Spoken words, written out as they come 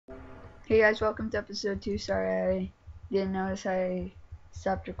Hey guys, welcome to episode 2. Sorry, I didn't notice I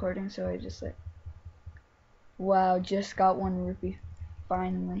stopped recording, so I just like, wow, just got 1 rupee.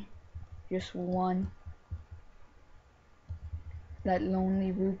 Finally. Just one. That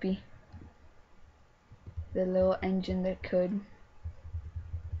lonely rupee. The little engine that could.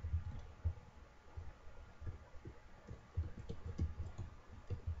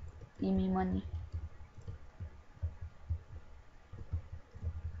 Give me money.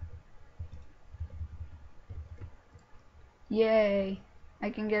 Yay! I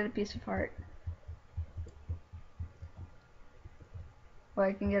can get a piece of heart. Well,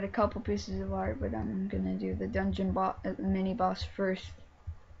 I can get a couple pieces of art, but I'm gonna do the dungeon mini boss first.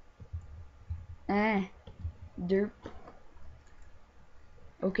 Derp.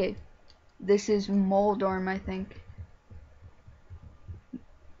 Okay, this is Moldorm, I think.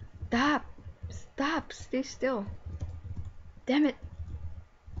 Stop, stay still. Damn it.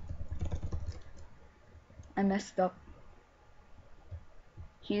 I messed up.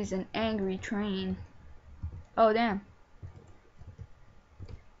 He's an angry train. Oh, damn.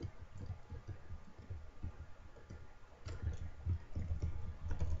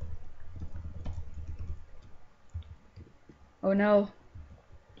 Oh no.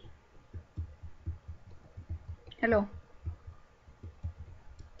 Hello.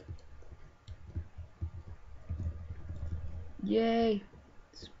 Yay.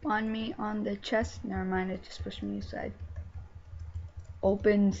 Spawn me on the chest. Never mind, it just pushed me aside.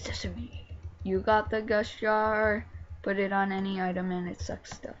 Open sesame. You got the gush jar. Put it on any item and it sucks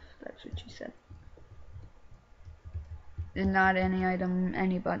stuff. That's what you said. And not any item,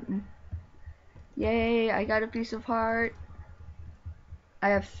 any button. Yay, I got a piece of heart. I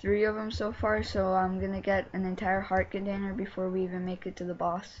have 3 of them so far, so I'm gonna get an entire heart container before we even make it to the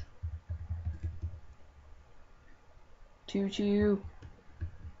boss. Choo choo.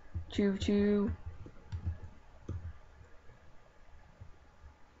 Choo choo.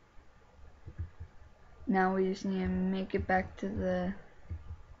 Now we just need to make it back to the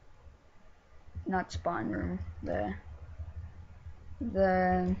not spawn room, the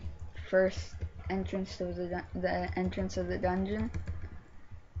first entrance to the entrance of the dungeon,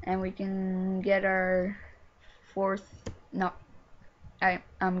 and we can get our 4th. No,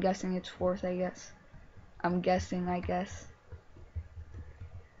 I'm guessing it's 4th. I guess. I guess.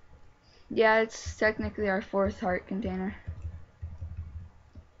 Yeah, it's technically our 4th heart container.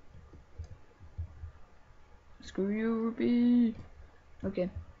 Screw you, Rupee. Okay.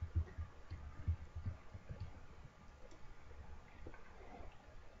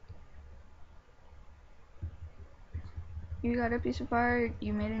 You got a piece of heart.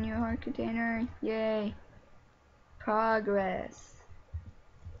 You made a new heart container. Yay. Progress.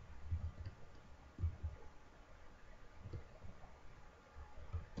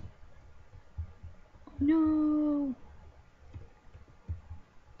 No.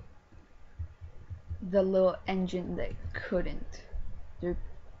 The little engine that couldn't.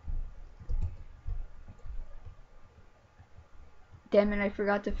 Damn it, I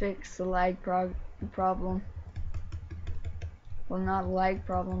forgot to fix the lag problem. Well, not lag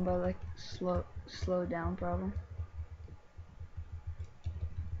problem, but like slow down problem.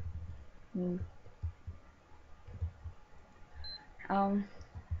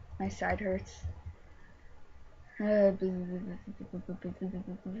 My side hurts. I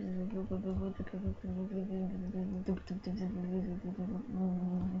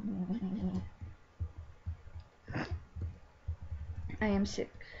am sick.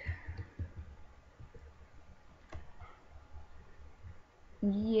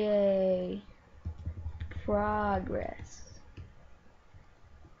 Yay. Progress.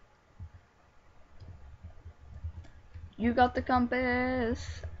 You got the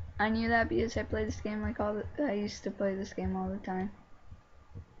compass. I knew that because I play this game I used to play this game all the time.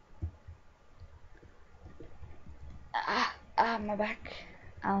 My back.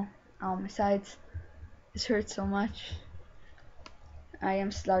 Ow, my sides. This hurts so much. I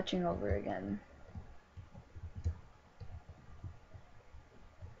am slouching over again.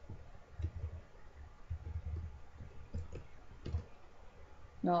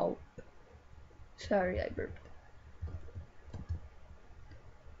 No. Sorry, I burped.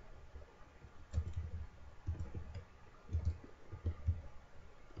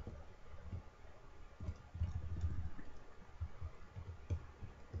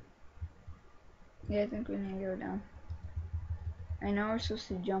 Yeah, I think we need to go down. I know we're supposed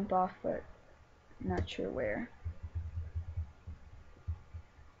to jump off, but I'm not sure where.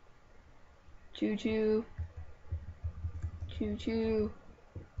 Choo choo. Choo choo.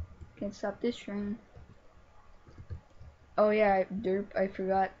 Can't stop this train. Oh yeah, derp, I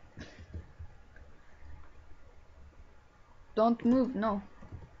forgot. Don't move, no.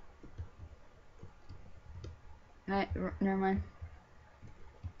 Alright, never mind.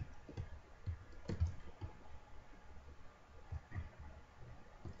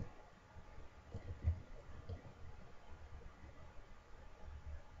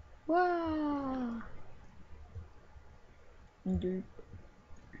 Wow. Dude.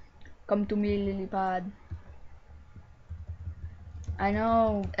 Come to me, Lilipad. I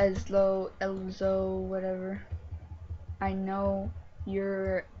know, Elzo, whatever. I know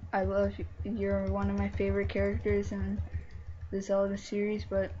I love you. You're one of my favorite characters in the Zelda series,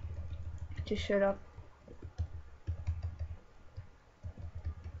 but just shut up.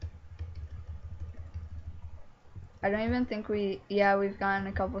 I don't even think we've gotten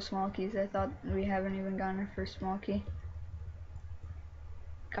a couple small keys. I thought we haven't even gotten our first small key.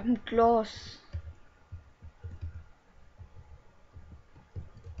 Come close.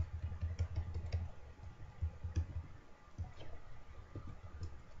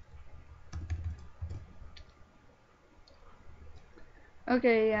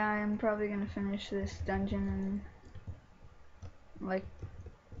 Okay, yeah, I'm probably gonna finish this dungeon in like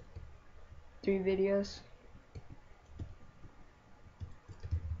 3 videos.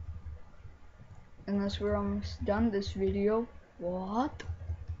 Unless we're almost done this video. What?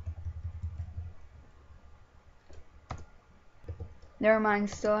 Never mind,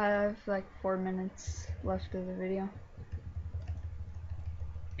 still have like 4 minutes left of the video.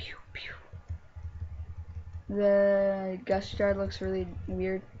 Pew, pew. The gust jar looks really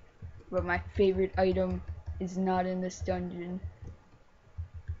weird, but my favorite item is not in this dungeon.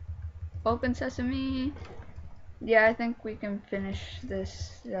 Open sesame! Yeah, I think we can finish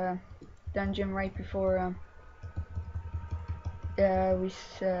this dungeon right before I almost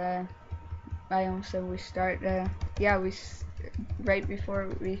said we start. Yeah, right before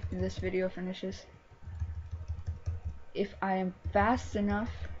this video finishes. If I am fast enough,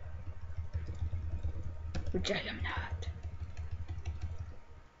 which I am not.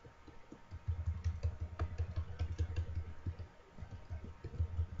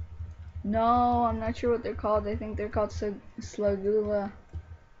 No, I'm not sure what they're called. I think they're called Slugula.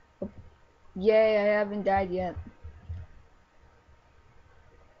 Yay, I haven't died yet.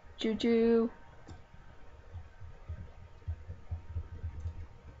 Choo choo.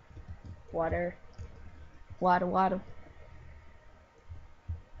 Water. Water, water.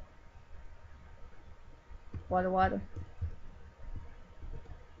 Water, water.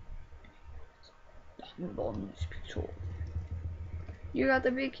 You got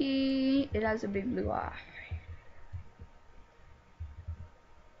the big key. It has a big blue eye.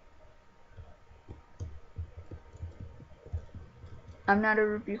 I'm not a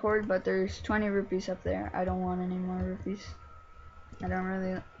rupee hoard, but there's 20 rupees up there. I don't want any more rupees. You don't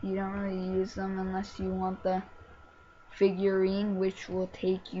really use them unless you want the figurine, which will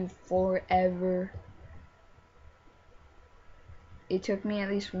take you forever. It took me at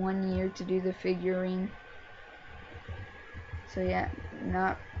least 1 year to do the figurine. So yeah,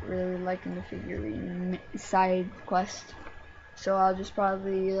 not really liking the figurine side quest. So I'll just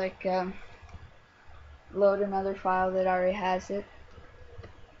probably like load another file that already has it.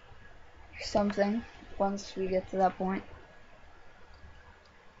 Something once we get to that point.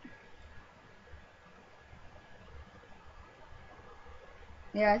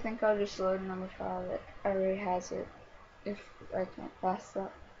 Yeah, I think I'll just load another file that already has it if I can't pass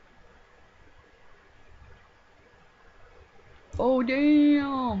that. Oh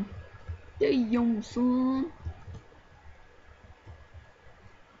damn! Damn son!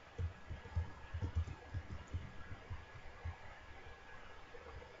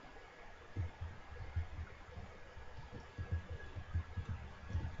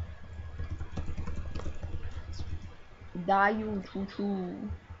 Die you choo choo!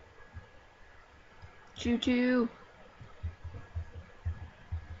 Choo choo!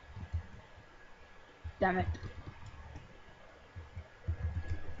 Damn it!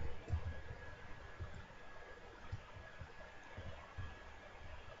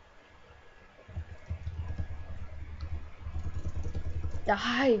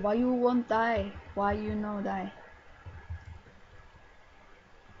 Die! Why you won't die? Why you no die?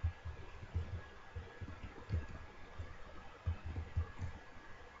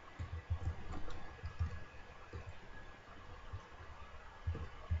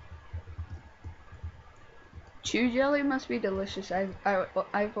 Chew jelly must be delicious.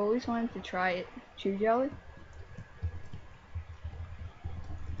 I've always wanted to try it. Chew jelly?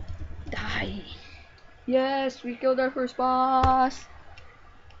 Die! Yes, we killed our first boss.